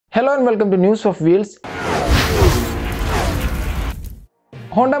Hello and welcome to News of Wheels.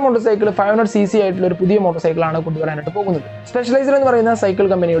 Honda motorcycle 500cc ആയിട്ടുള്ള ഒരു പുതിയ motor ആണ് കൊണ്ടുവരാനായിട്ട് പോകുന്നത്. സ്പെഷ്യലൈസർ എന്ന് പറയുന്ന സൈക്കിൾ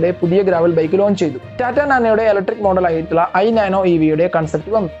കമ്പനിയുടെ പുതിയ ഗ്രാവൽ ബൈക്ക് ലോഞ്ച് ചെയ്തു. ടാറ്റ നാനോയുടെ ഇലക്ട്രിക് മോഡൽ ആയിട്ടുള്ള ഐ നാനോ ഇവിയുടെ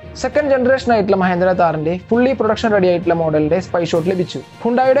കൺസെപ്റ്റ് വന്നു. സെക്കൻഡ് ജനറേഷൻ ആയിട്ടുള്ള മഹീന്ദ്ര താറിന്റെ ഫുള്ളി പ്രൊഡക്ഷൻ റെഡി ആയിട്ടുള്ള മോഡലിന്റെ സ്പൈ ഷോട്ട് ലഭിച്ചു.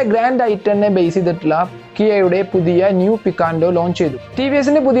 ഹുണ്ടായുടെ ഗ്രാൻഡ് ഐറ്റനെ ബേസ് ചെയ്തിട്ടുള്ള കിയയുടെ പുതിയ ന്യൂ പിക്കാന്റോ ലോഞ്ച് ചെയ്തു.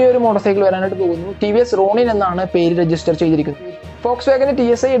 TVSന്റെ പുതിയൊരു മോട്ടോർ വരാനായിട്ട് പോകുന്നു. TVS റോണിൻ എന്നാണ് പേര് രജിസ്റ്റർ ചെയ്തിരിക്കുന്നത്. Volkswagen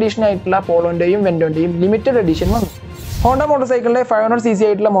TSI എഡിഷൻ ആയിട്ടുള്ള പോളോന്റെയും വെന്റോന്റെയും ലിമിറ്റഡ് എഡിഷൻ വന്നു. ഹോണ്ട മോട്ടോർസൈക്കിളിന്റെ 500cc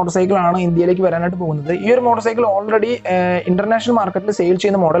ആയിട്ടുള്ള മോട്ടോർസൈക്കിൾ ആണ് ഇന്ത്യയിലേക്ക് വരാനായിട്ട് പോകുന്നത്. ഈ ഒരു മോട്ടോർസൈക്കിൾ ഓൾറെഡി ഇന്റർനാഷണൽ മാർക്കറ്റിൽ സെയിൽ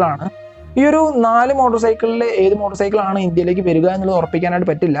ചെയ്യുന്ന മോഡലാണ്. ഈ ഒരു 4 മോട്ടോർസൈക്കിളിലെ ഏത് മോട്ടോർസൈക്കിളാണ് ഇന്ത്യയിലേക്ക് വരിക എന്നുള്ളത് ഉറപ്പിക്കാനായിട്ട്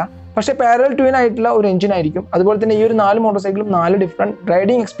പറ്റില്ല. പക്ഷേ പാരലൽ ട്വിൻ ആയിട്ടുള്ള ഒരു എഞ്ചിൻ ആയിരിക്കും. അതുപോലെ തന്നെ ഈ ഒരു 4 മോട്ടോർസൈക്കിളും 4 ഡിഫറെന്റ്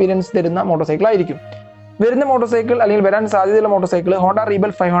റൈഡിംഗ് എക്സ്പീരിയൻസ് തരുന്ന മോട്ടോർസൈക്കിൾ ആയിരിക്കും. വരുന്ന മോട്ടോർസൈക്കിൾ അല്ലെങ്കിൽ വരാൻ സാധ്യതയുള്ള motorcycle Honda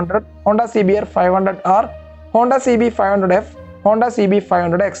rebel 500, Honda CBR 500R, Honda CB 500F, Honda CB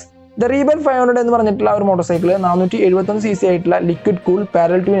 500X. The rebel 500 എന്ന് പറഞ്ഞിട്ടുള്ള ഒരു മോട്ടോർസൈക്കിൾ 471cc ആയിട്ടുള്ള liquid cool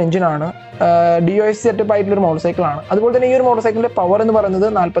parallel twin engine ആണ്. DOS സെറ്റപ്പ് ആയിട്ടുള്ള ഒരു മോട്ടോർസൈക്കിൾ ആണ്. അതുപോലെ തന്നെ ഈ ഒരു മോട്ടോർസൈക്കിളിന്റെ പവർ എന്ന് പറയുന്നത്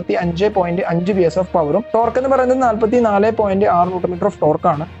 45.5 PS ഓഫ് പവറും ടോർക്ക് എന്ന് പറയുന്നത് 44.6 Nm ഓഫ്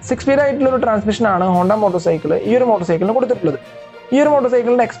ടോർക്കാണ്. 6 സ്പീഡ് ആയിട്ടുള്ള ഒരു ട്രാൻസ്മിഷൻ ആണ് ഹോണ്ട മോട്ടോർസൈക്കിൾ ഈ ഒരു മോട്ടോർസൈക്കിളിന് കൊടുത്തിട്ടുള്ളത്. ഈ ഒരു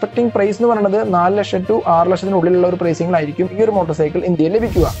മോട്ടോർസൈക്കിളിന്റെ എക്സ്പെക്ടിംഗ് പ്രൈസ് എന്ന് പറയുന്നത് 4 ലക്ഷം ടു 6 ലക്ഷത്തിനുള്ളിലുള്ള ഒരു പ്രൈസിംഗിലായിരിക്കും ഈ ഒരു മോട്ടോർസൈക്കിൾ ഇന്ത്യയിൽ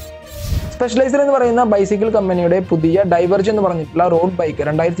ലഭിക്കുക. സ്പെഷ്യലൈസർ എന്ന് പറയുന്ന ബൈസിക്കിൾ കമ്പനിയുടെ പുതിയ ഡൈവർജ് എന്ന് പറഞ്ഞിട്ടുള്ള റോഡ് ബൈക്ക്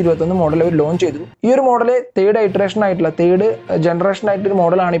 2021 മോഡൽ അവർ ലോഞ്ച് ചെയ്തു. ഈ ഒരു മോഡൽ തേർഡ് ജനറേഷൻ ആയിട്ടൊരു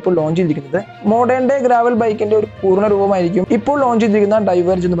മോഡലാണ് ഇപ്പോൾ ലോഞ്ച് ചെയ്തിരിക്കുന്നത്. മോഡേണിന്റെ ഗ്രാവൽ ബൈക്കിന്റെ ഒരു പൂർണ്ണ രൂപമായിരിക്കും ഇപ്പോൾ ലോഞ്ച് ചെയ്തിരിക്കുന്ന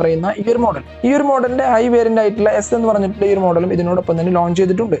ഡൈവർജ് എന്ന് പറയുന്ന ഈ ഒരു മോഡൽ. ഈ ഒരു മോഡലിന്റെ ഹൈ വേരിയന്റ് ആയിട്ടുള്ള S എന്ന് പറഞ്ഞിട്ടുള്ള ഈ ഒരു മോഡലും ഇതിനോടൊപ്പം തന്നെ ലോഞ്ച്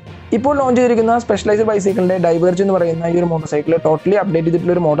ചെയ്തിട്ടുണ്ട്. ഇപ്പോൾ ലോഞ്ച് ചെയ്തിരിക്കുന്ന സ്പെഷ്യലൈസർ ബൈസിക്കിളിന്റെ ഡൈവർജ് എന്ന് പറയുന്ന ഈ ഒരു മോട്ടോർസൈക്കിൾ ടോട്ടലി അപ്ഡേറ്റ്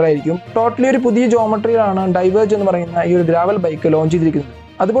ചെയ്തിട്ടുള്ള ഒരു മോഡലായിരിക്കും. ടോട്ടലി ഒരു പുതിയ ജോമെട്രിയിലാണ് ഡൈവർജ് എന്ന് പറയുന്ന ഈ ഒരു ഗ്രാവൽ ബൈക്ക് ലോഞ്ച് ചെയ്തിരിക്കുന്നത്.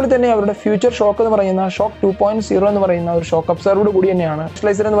 അതുപോലെ തന്നെ അവരുടെ ഫ്യൂച്ചർ ഷോക്ക് എന്ന് പറയുന്ന ഷോക്ക് 2.0 എന്ന് പറയുന്ന ഒരു ഷോക്ക് അബ്സർവോട് കൂടി തന്നെയാണ്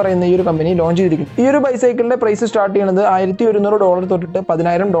സ്പെഷ്യലൈസർ എന്ന് പറയുന്ന ഈ ഒരു കമ്പനി ലോഞ്ച് ചെയ്തിരിക്കുന്നത്. ഈ ഒരു ബൈസൈക്കിളിന്റെ പ്രൈസ് സ്റ്റാർട്ട് ചെയ്യുന്നത് $1,100 തൊട്ടിട്ട്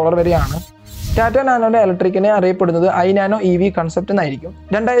 $10,000 വരെയാണ്. ടാറ്റ നാനോയുടെ ഇലക്ട്രിക്കിനെ അറിയപ്പെടുന്നത് ഐ നാനോ EV കൺസെപ്റ്റ് എന്നായിരിക്കും.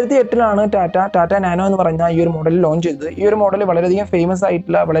 2008 ടാറ്റ നാനോ എന്ന് പറഞ്ഞ ഈ ഒരു മോഡൽ ലോഞ്ച് ചെയ്തത്. ഈ ഒരു മോഡൽ വളരെയധികം ഫേമസ്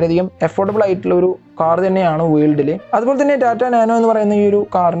ആയിട്ടുള്ള വളരെയധികം അഫോർഡബിൾ ആയിട്ടുള്ള ഒരു കാർ തന്നെയാണ് വേൾഡിൽ. അതുപോലെ തന്നെ ടാറ്റ നാനോ എന്ന് പറയുന്ന ഈ ഒരു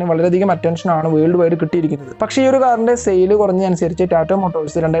കാറിന് വളരെയധികം അറ്റൻഷൻ ആണ് വേൾഡ് വൈഡ് കിട്ടിയിരിക്കുന്നത്. പക്ഷേ ഈ ഒരു കാറിന്റെ sale കുറഞ്ഞതനുസരിച്ച് Tata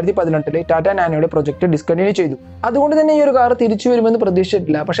Motors 2018 Tata നാനോയുടെ project discontinue ചെയ്തു. അതുകൊണ്ട് തന്നെ ഈ ഒരു കാർ തിരിച്ചു വരുമെന്ന്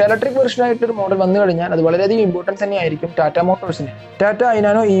പ്രതീക്ഷിച്ചിട്ടില്ല. പക്ഷേ ഇലക്ട്രിക് വെർഷൻ ആയിട്ടൊരു മോഡൽ വന്നു കഴിഞ്ഞാൽ അത് വളരെയധികം ഇമ്പോർട്ടൻസ് തന്നെയായിരിക്കും Tata മോട്ടോഴ്സിന്. Tata I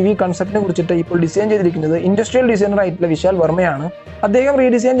nano EV കൺസെപ്റ്റിനെ കുറിച്ചിട്ട് ഇപ്പോൾ ഡിസൈൻ ചെയ്തിരിക്കുന്നത് ഇൻഡസ്ട്രിയൽ ഡിസൈനർ ആയിട്ടുള്ള വിശാൽ വർമ്മയാണ്. അദ്ദേഹം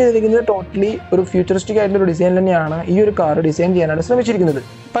റീഡിസൈൻ ചെയ്തിരിക്കുന്നത് ടോട്ടലി ഒരു ഫ്യൂച്ചറിസ്റ്റിക് ആയിട്ടുള്ള ഒരു ഡിസൈൻ തന്നെയാണ് ഈ ഒരു കാർ ഡിസൈൻ ചെയ്യാനായിട്ട് ശ്രമിച്ചിരിക്കുന്നത്.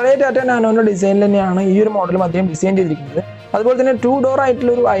 പഴയ ടാറ്റ നാനോന്റെ ഡിസൈൻ തന്നെയാണ് ഈ ഒരു മോഡലും അദ്ദേഹം ഡിസൈൻ ചെയ്തിരിക്കുന്നത്. അതുപോലെ തന്നെ 2 ഡോർ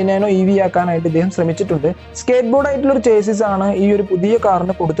ആയിട്ടുള്ള ഒരു ഐ നാനോ EV ആക്കാനായിട്ട് ഇദ്ദേഹം ശ്രമിച്ചിട്ടുണ്ട്. സ്കേറ്റ് ബോർഡ് ആയിട്ടുള്ള ഒരു ചേസിസ് ആണ് ഈ ഒരു പുതിയ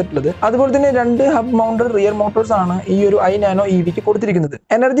കാറിന് കൊടുത്തിട്ടുള്ളത്. അതുപോലെ തന്നെ 2 ഹബ് മൗണ്ടഡ് റിയർ മോട്ടോർസ് ആണ് ഈ ഒരു ഐ നാനോ EVക്ക് കൊടുത്തിരിക്കുന്നത്.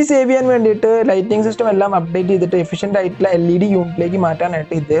 എനർജി സേവ് ചെയ്യാൻ വേണ്ടിയിട്ട് ലൈറ്റിംഗ് സിസ്റ്റം എല്ലാം അപ്ഡേറ്റ് ചെയ്തിട്ട് എഫിഷ്യന്റ് ആയിട്ടുള്ള LED യൂണിറ്റിലേക്ക്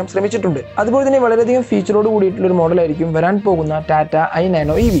മാറ്റാനായിട്ട് ഇദ്ദേഹം ശ്രമിച്ചിട്ടുണ്ട്. അതുപോലെ തന്നെ വളരെയധികം ഫീച്ചറോട് കൂടിയിട്ടുള്ള ഒരു മോഡലായിരിക്കും വരാൻ പോകുന്ന Tata I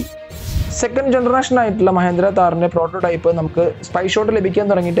nano EV. Second generation ആയിട്ടുള്ള മഹീന്ദ്ര താറിന്റെ പ്രോട്ടോടൈപ്പ് നമുക്ക് സ്പൈ ഷോട്ട് ലഭിക്കാൻ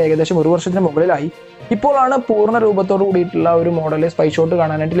തുടങ്ങിയിട്ട് ഏകദേശം 1 വർഷത്തിന് മുകളിലായി. ഇപ്പോഴാണ് പൂർണ്ണ രൂപത്തോട് കൂടിയിട്ടുള്ള ഒരു മോഡൽ സ്പൈ ഷോട്ട്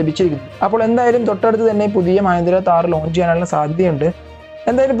കാണാനായിട്ട് ലഭിച്ചിരിക്കുന്നത്. അപ്പോൾ എന്തായാലും തൊട്ടടുത്ത് തന്നെ പുതിയ മഹീന്ദ്ര താർ ലോഞ്ച് ചെയ്യാനുള്ള സാധ്യതയുണ്ട്.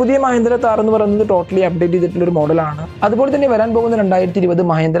 എന്തായാലും പുതിയ മഹീന്ദ്ര താർ എന്ന് പറയുന്നത് ടോട്ടലി അപ്ഡേറ്റ് ചെയ്തിട്ടുള്ള ഒരു മോഡലാണ്. അതുപോലെ തന്നെ വരാൻ പോകുന്ന 2020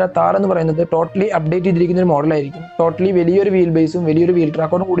 മഹീന്ദ്ര താർ എന്ന് പറയുന്നത് ടോട്ടലി അപ്ഡേറ്റ് ചെയ്തിരിക്കുന്ന ഒരു മോഡലായിരിക്കും. ടോട്ടലി വലിയൊരു വീൽ ബേസും വലിയൊരു വീൽ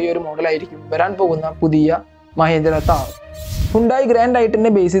ട്രാക്കോടും കൂടിയ ഒരു മോഡലായിരിക്കും വരാൻ പോകുന്ന പുതിയ Mahindra Thar. Hyundai grand ഐറ്റനെ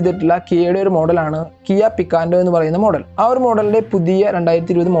base ചെയ്തിട്ടുള്ള കിയയുടെ ഒരു മോഡലാണ് കിയ പിക്കാന്റോ എന്ന് പറയുന്ന മോഡൽ. ആ ഒരു മോഡലിന്റെ പുതിയ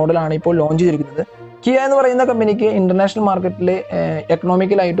 2020 മോഡലാണ് ഇപ്പോൾ ലോഞ്ച് ചെയ്തിരിക്കുന്നത്. കിയ എന്ന് പറയുന്ന കമ്പനിക്ക് ഇന്റർനാഷണൽ മാർക്കറ്റിൽ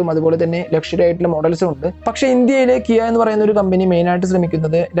എക്കണോമിക്കലായിട്ടും അതുപോലെ തന്നെ ലക്ഷറി ആയിട്ടുള്ള മോഡൽസും ഉണ്ട്. പക്ഷേ ഇന്ത്യയിലെ കിയ എന്ന് പറയുന്ന ഒരു കമ്പനി മെയിൻ ആയിട്ട്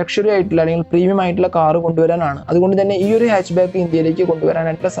ശ്രമിക്കുന്നത് ലക്ഷറി ആയിട്ടുള്ള അല്ലെങ്കിൽ പ്രീമിയം ആയിട്ടുള്ള കാർ കൊണ്ടുവരാനാണ്. അതുകൊണ്ട് തന്നെ ഈ ഒരു ഹാച്ച് ബാക്ക് ഇന്ത്യയിലേക്ക്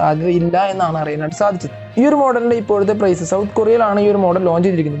കൊണ്ടുവരാനായിട്ടുള്ള സാധ്യത ഇല്ല എന്നാണ് അറിയാനായിട്ട് സാധിച്ചത്. ഈ ഒരു മോഡലിന്റെ ഇപ്പോഴത്തെ പ്രൈസ് സൗത്ത് കൊറിയയിലാണ് ഈ ഒരു മോഡൽ ലോഞ്ച്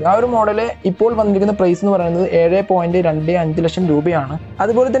ചെയ്തിരിക്കുന്നത്. ആ ഒരു മോഡല് ഇപ്പോൾ വന്നിരിക്കുന്ന പ്രൈസ് എന്ന് പറയുന്നത് 7.25 ലക്ഷം രൂപയാണ്.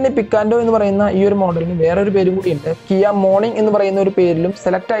 അതുപോലെ തന്നെ പിക്കാന്റോ എന്ന് പറയുന്ന ഈ ഒരു മോഡലിന് വേറൊരു പേരും കൂടിയുണ്ട്. കിയ മോർണിംഗ് എന്ന് പറയുന്ന ഒരു പേരിലും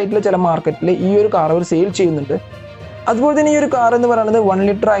സെലക്ട് ആയിട്ടുള്ള ചില മാർക്കറ്റിൽ ഈ ഒരു കാർ അവർ സെയിൽ ചെയ്യുന്നുണ്ട്. അതുപോലെ തന്നെ ഈ ഒരു കാർ എന്ന് പറയുന്നത് 1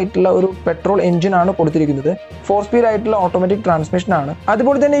 ലിറ്റർ ആയിട്ടുള്ള ഒരു പെട്രോൾ എഞ്ചിൻ ആണ് കൊടുത്തിരിക്കുന്നത്. 4 സ്പീഡ് ആയിട്ടുള്ള ഓട്ടോമാറ്റിക് ട്രാൻസ്മിഷൻ ആണ്.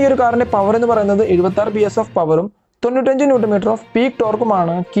 അതുപോലെ തന്നെ ഈ ഒരു കാറിന്റെ പവർ എന്ന് പറയുന്നത് 76 PS ഓഫ് പവറും 95 Nm of peak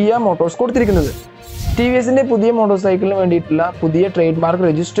ടോർക്കുമാണ് Kia Motors കൊടുത്തിരിക്കുന്നത്. TVSന്റെ പുതിയ മോട്ടോർസൈക്കിളിന് വേണ്ടിയിട്ടുള്ള പുതിയ ട്രേഡ് മാർക്ക്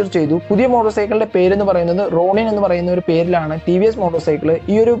രജിസ്റ്റർ ചെയ്തു. പുതിയ മോട്ടോർസൈക്കിളിന്റെ പേരെന്ന് പറയുന്നത് റോണിൻ എന്ന് പറയുന്ന ഒരു പേരിലാണ് TVS മോട്ടോർസൈക്കിൾ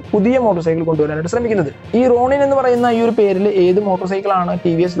ഈ ഒരു പുതിയ മോട്ടോർസൈക്കിൾ കൊണ്ടുവരാനായിട്ട് ശ്രമിക്കുന്നത്. ഈ റോണിൻ എന്ന് പറയുന്ന ഈ ഒരു പേരിൽ ഏത് മോട്ടോർസൈക്കിളാണ്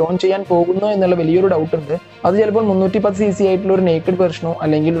TVS ലോഞ്ച് ചെയ്യാൻ പോകുന്നത് എന്നുള്ള വലിയൊരു ഡൗട്ട് ഉണ്ട്. അത് ചിലപ്പോൾ 310cc ആയിട്ടുള്ള ഒരു നേക്കഡ് വെർഷനോ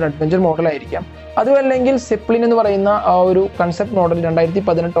അല്ലെങ്കിൽ ഒരു അഡ്വഞ്ചർ മോഡൽ ആയിരിക്കാം. അതുമല്ലെങ്കിൽ സെപ്ലിൻ എന്ന് പറയുന്ന ആ ഒരു കൺസെപ്റ്റ് മോഡൽ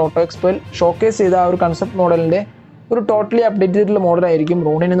 2018 ഓട്ടോ എക്സ്പോയിൽ ഷോക്കേസ് ചെയ്ത ആ ഒരു കൺസെപ്റ്റ് മോഡലിന്റെ ഒരു ടോട്ടലി അപ്ഡേറ്റ് ചെയ്തിട്ടുള്ള മോഡലായിരിക്കും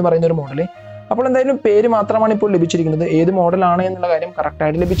റോണിൻ എന്ന് പറയുന്ന ഒരു മോഡൽ. അപ്പോൾ എന്തായാലും പേര് മാത്രമാണ് ഇപ്പോൾ ലഭിച്ചിരിക്കുന്നത്. ഏത് മോഡലാണ് എന്നുള്ള കാര്യം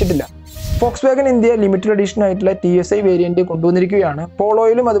കറക്റ്റായിട്ട് ലഭിച്ചിട്ടില്ല. ഫോക്സ്വാഗൻ ഇന്ത്യ ലിമിറ്റഡ് എഡിഷൻ ആയിട്ടുള്ള TSI വേരിയന്റ് കൊണ്ടുവന്നിരിക്കുകയാണ്.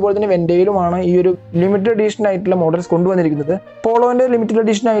 പോളോയിലും അതുപോലെ തന്നെ വെൻഡയിലുമാണ് ഈ ഒരു ലിമിറ്റഡ് എഡിഷൻ ആയിട്ടുള്ള മോഡൽസ് കൊണ്ടുവന്നിരിക്കുന്നത്. പോളോന്റെ ലിമിറ്റഡ്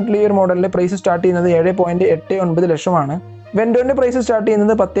എഡിഷൻ ആയിട്ടുള്ള ഈ ഒരു മോഡലിന്റെ പ്രൈസ് സ്റ്റാർട്ട് ചെയ്യുന്നത് 7.89 ലക്ഷമാണ്. വെൻഡോന്റെ പ്രൈസ് സ്റ്റാർട്ട്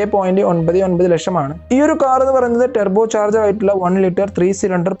ചെയ്യുന്നത് 10.99 ലക്ഷമാണ്. ഈ ഒരു കാർ എന്ന് പറയുന്നത് ടെർബോ ചാർജർ ആയിട്ടുള്ള 1 ലിറ്റർ 3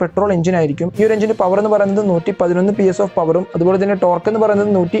 സിലിണ്ടർ പെട്രോൾ എഞ്ചിൻ ആയിരിക്കും. ഈ ഒരു എഞ്ചിന്റെ പവർ എന്ന് പറയുന്നത് 111 PS ഓഫ് പവറും അതുപോലെ തന്നെ ടോർക്ക് എന്ന്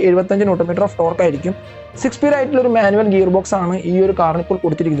പറയുന്നത് 175 ന്യൂട്ടൺ ഓഫ് ടോർക്ക് ആയിരിക്കും. 6 സ്പീഡ് ആയിട്ടുള്ള ഒരു മാനുവൽ ഗിയർ ബോക്സ് ആണ് ഈ ഒരു കാറിന് ഇപ്പോൾ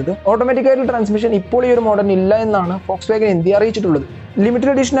കൊടുത്തിരിക്കുന്നത്. ഓട്ടോമാറ്റിക് ആയിട്ടുള്ള ട്രാൻസ്മിഷൻ ഇപ്പോൾ ഈ ഒരു മോഡലിന് ഇല്ല എന്നാണ് ഫോക്സ്വാഗൻ ഇന്ത്യ അറിയിച്ചിട്ടുള്ളത്.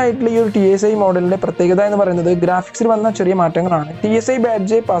 ലിമിറ്റഡ് എഡിഷൻ ആയിട്ടുള്ള ഈ ഒരു TSI മോഡലിന്റെ പ്രത്യേകത എന്ന് പറയുന്നത് ഗ്രാഫിക്സിൽ വന്ന ചെറിയ മാറ്റങ്ങളാണ്. TSI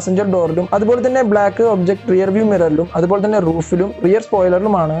ബാഡ്ജ് പാസഞ്ചർ ഡോറിലും അതുപോലെ തന്നെ ബ്ലാക്ക് ഒബ്ജക്ട് റിയർ വ്യൂ മിററിലും അതുപോലെ തന്നെ റൂഫിലും റിയർ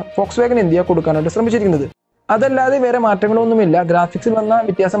സ്പോയിലറിലുമാണ് ഫോക്സ്വാഗൻ ഇന്ത്യ കൊടുക്കാനായിട്ട് ശ്രമിച്ചിരിക്കുന്നത്. അതല്ലാതെ വേറെ മാറ്റങ്ങളൊന്നുമില്ല. ഗ്രാഫിക്സിൽ വന്ന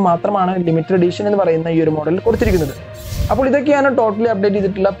വ്യത്യാസം മാത്രമാണ് ലിമിറ്റഡ് എഡിഷൻ എന്ന് പറയുന്ന ഈ ഒരു മോഡൽ കൊടുത്തിരിക്കുന്നത്. അപ്പോൾ ഇതൊക്കെയാണ് ടോട്ടലി അപ്ഡേറ്റ്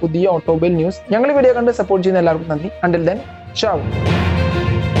ചെയ്തിട്ടുള്ള പുതിയ ഓട്ടോമൊബൈൽ ന്യൂസ്. ഞങ്ങൾ വീഡിയോ കണ്ട് സപ്പോർട്ട് ചെയ്യുന്ന എല്ലാവർക്കും നന്ദി. Until then, ചാവ്.